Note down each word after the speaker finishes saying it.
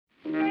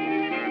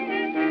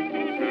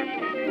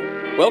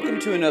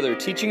Welcome to another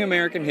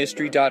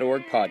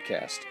TeachingAmericanHistory.org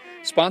podcast,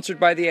 sponsored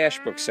by the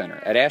Ashbrook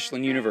Center at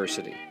Ashland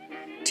University.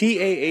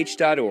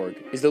 TAH.org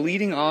is the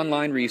leading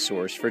online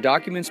resource for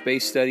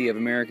documents-based study of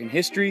American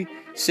history,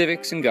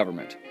 civics, and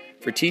government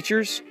for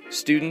teachers,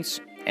 students,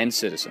 and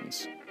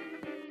citizens.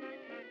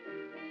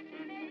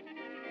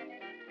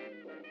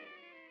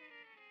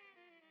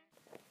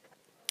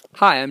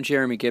 Hi, I'm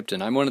Jeremy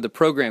Gipton. I'm one of the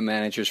program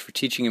managers for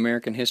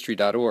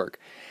TeachingAmericanHistory.org.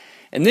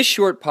 And this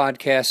short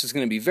podcast is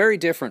going to be very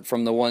different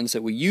from the ones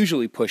that we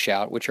usually push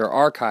out, which are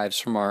archives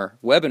from our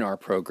webinar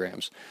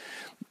programs.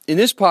 In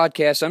this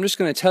podcast, I'm just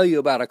going to tell you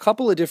about a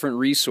couple of different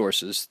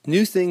resources,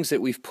 new things that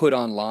we've put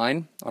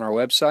online on our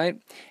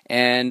website,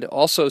 and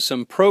also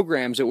some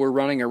programs that we're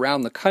running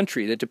around the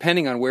country that,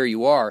 depending on where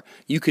you are,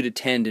 you could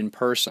attend in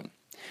person.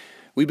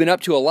 We've been up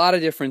to a lot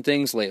of different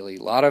things lately,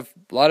 a lot of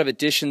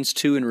additions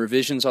to and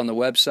revisions on the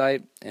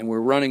website, and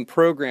we're running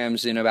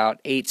programs in about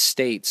 8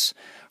 states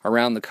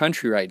around the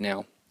country right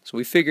now. So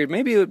we figured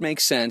maybe it would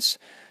make sense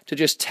to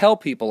just tell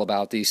people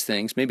about these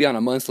things, maybe on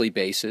a monthly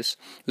basis,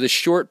 with a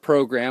short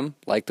program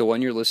like the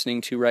one you're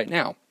listening to right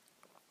now.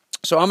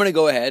 So I'm going to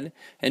go ahead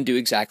and do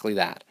exactly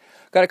that.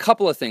 Got a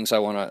couple of things I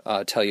want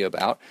to tell you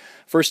about.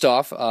 First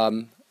off,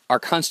 our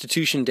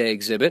Constitution Day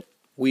exhibit.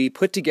 We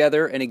put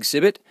together an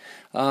exhibit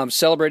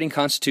celebrating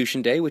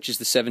Constitution Day, which is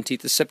the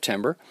 17th of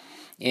September.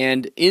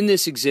 And in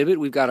this exhibit,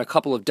 we've got a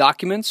couple of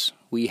documents.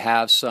 We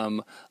have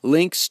some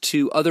links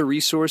to other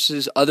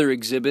resources, other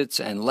exhibits,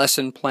 and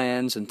lesson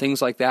plans and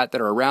things like that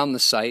are around the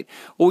site.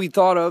 What we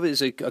thought of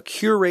is a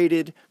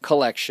curated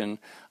collection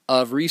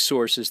of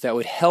resources that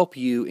would help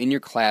you in your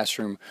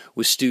classroom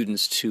with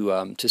students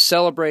to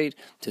celebrate,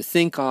 to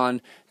think on,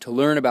 to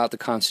learn about the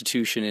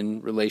Constitution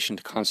in relation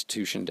to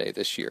Constitution Day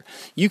this year.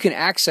 You can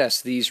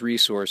access these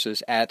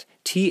resources at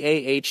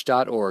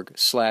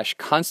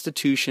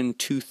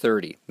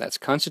tah.org/Constitution230. That's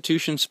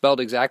Constitution spelled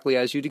exactly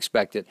as you'd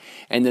expect it,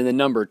 and then the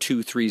number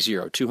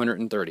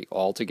 230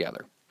 all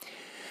together.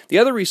 The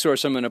other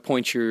resource I'm going to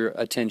point your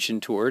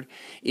attention toward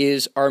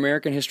is our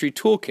American History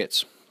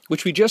Toolkits,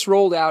 which we just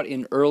rolled out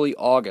in early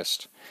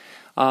August.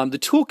 The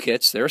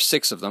toolkits, there are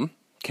 6 of them,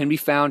 can be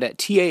found at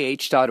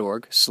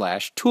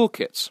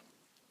tah.org/toolkits.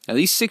 Now,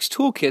 these 6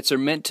 toolkits are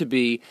meant to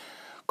be,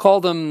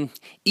 call them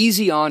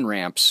easy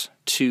on-ramps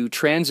to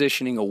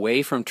transitioning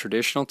away from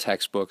traditional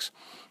textbooks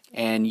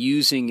and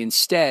using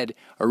instead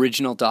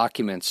original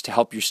documents to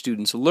help your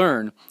students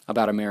learn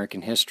about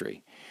American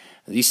history.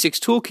 These 6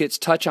 toolkits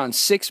touch on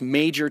 6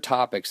 major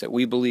topics that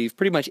we believe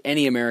pretty much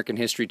any American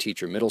history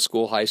teacher, middle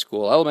school, high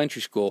school,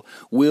 elementary school,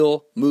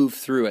 will move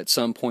through at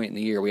some point in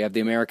the year. We have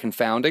the American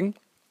founding,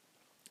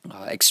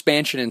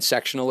 expansion and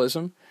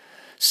sectionalism,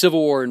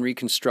 Civil War and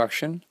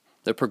Reconstruction,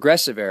 the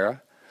Progressive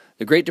Era,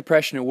 the Great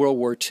Depression and World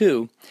War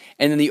II,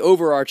 and then the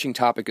overarching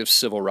topic of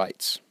civil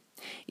rights.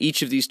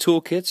 Each of these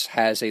toolkits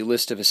has a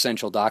list of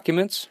essential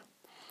documents,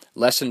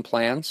 lesson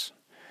plans,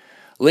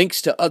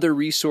 links to other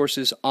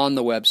resources on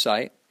the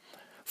website,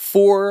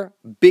 4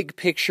 big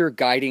picture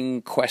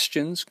guiding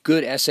questions,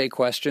 good essay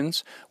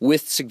questions,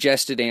 with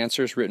suggested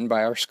answers written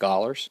by our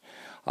scholars.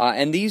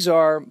 And these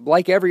are,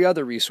 like every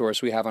other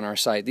resource we have on our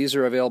site, these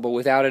are available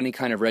without any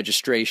kind of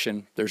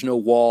registration. There's no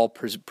wall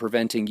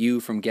preventing you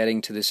from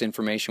getting to this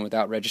information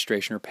without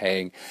registration or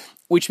paying,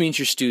 which means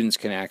your students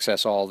can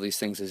access all of these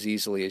things as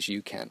easily as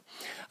you can.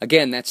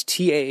 Again, that's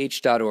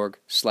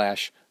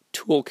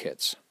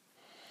tah.org/toolkits.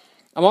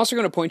 I'm also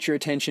going to point your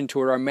attention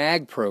toward our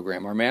MAG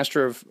program, our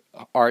Master of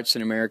Arts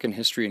in American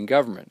History and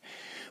Government.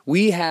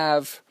 We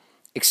have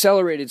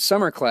accelerated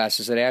summer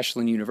classes at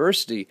Ashland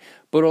University,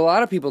 but what a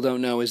lot of people don't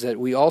know is that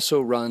we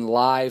also run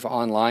live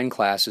online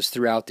classes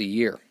throughout the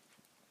year.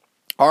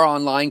 Our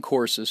online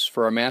courses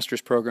for our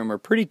master's program are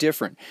pretty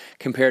different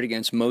compared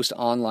against most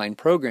online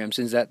programs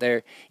in that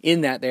they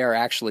are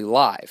actually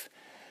live.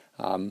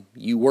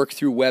 You work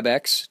through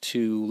WebEx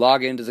to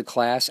log into the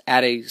class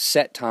at a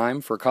set time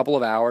for a couple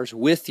of hours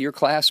with your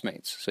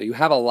classmates. So you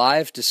have a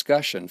live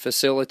discussion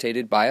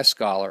facilitated by a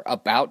scholar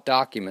about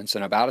documents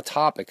and about a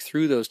topic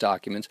through those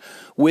documents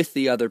with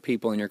the other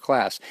people in your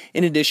class,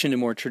 in addition to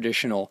more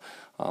traditional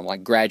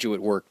like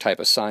graduate work type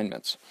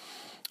assignments.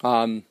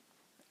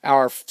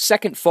 Our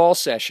second fall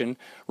session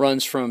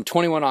runs from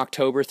 21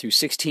 October through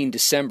 16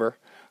 December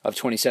of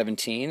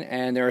 2017,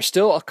 and there are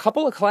still a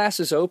couple of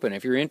classes open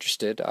if you're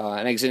interested.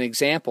 And as an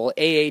example,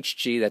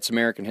 AHG, that's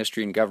American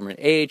History and Government,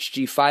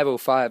 AHG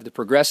 505, the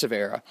Progressive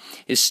Era,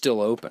 is still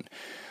open.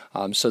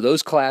 So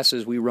those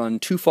classes, we run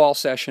 2 fall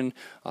session,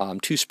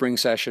 2 spring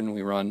session,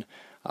 we run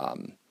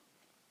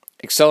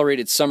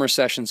accelerated summer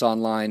sessions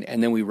online,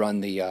 and then we run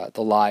the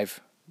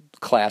live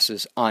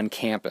classes on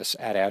campus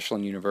at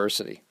Ashland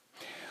University.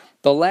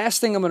 The last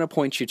thing I'm going to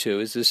point you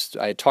to is this.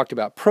 I talked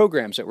about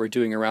programs that we're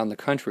doing around the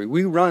country.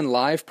 We run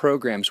live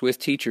programs with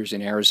teachers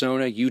in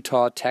Arizona,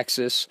 Utah,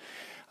 Texas,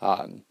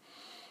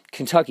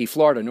 Kentucky,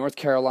 Florida, North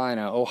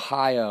Carolina,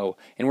 Ohio,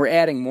 and we're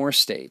adding more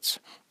states.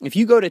 If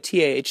you go to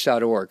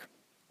tah.org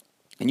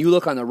and you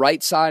look on the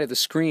right side of the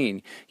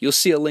screen, you'll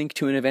see a link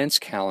to an events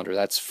calendar.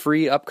 That's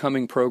free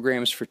upcoming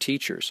programs for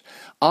teachers.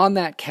 On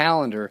that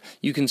calendar,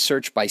 you can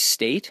search by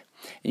state,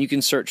 and you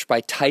can search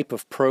by type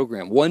of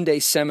program. One-day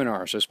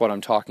seminars is what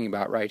I'm talking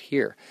about right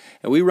here.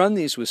 And we run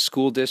these with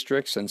school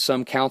districts and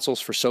some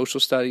councils for social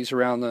studies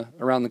around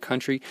the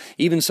country.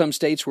 Even some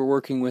states we're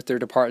working with their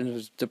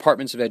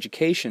departments of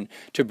education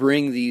to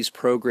bring these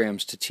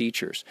programs to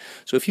teachers.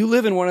 So if you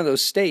live in one of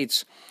those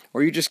states,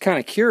 or you're just kind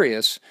of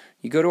curious,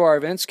 you go to our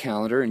events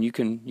calendar and you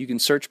can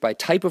search by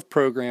type of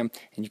program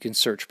and you can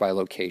search by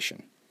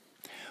location.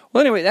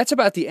 Well, anyway, that's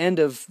about the end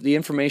of the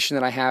information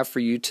that I have for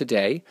you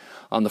today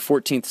on the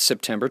 14th of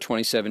September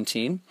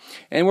 2017.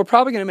 And we're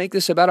probably going to make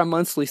this about a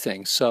monthly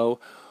thing. So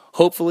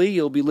hopefully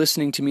you'll be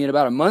listening to me in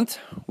about a month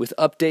with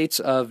updates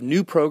of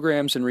new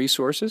programs and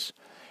resources.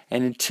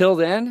 And until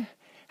then,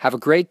 have a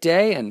great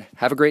day and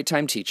have a great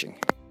time teaching.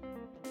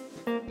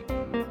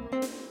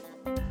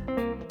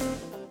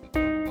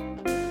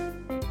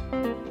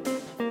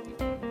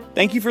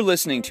 Thank you for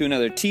listening to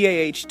another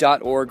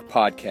TAH.org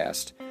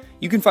podcast.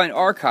 You can find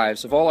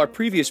archives of all our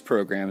previous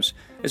programs,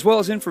 as well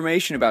as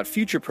information about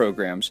future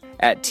programs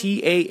at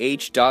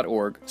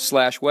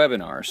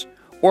tah.org/webinars,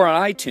 or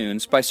on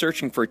iTunes by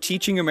searching for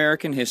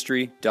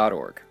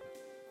teachingamericanhistory.org.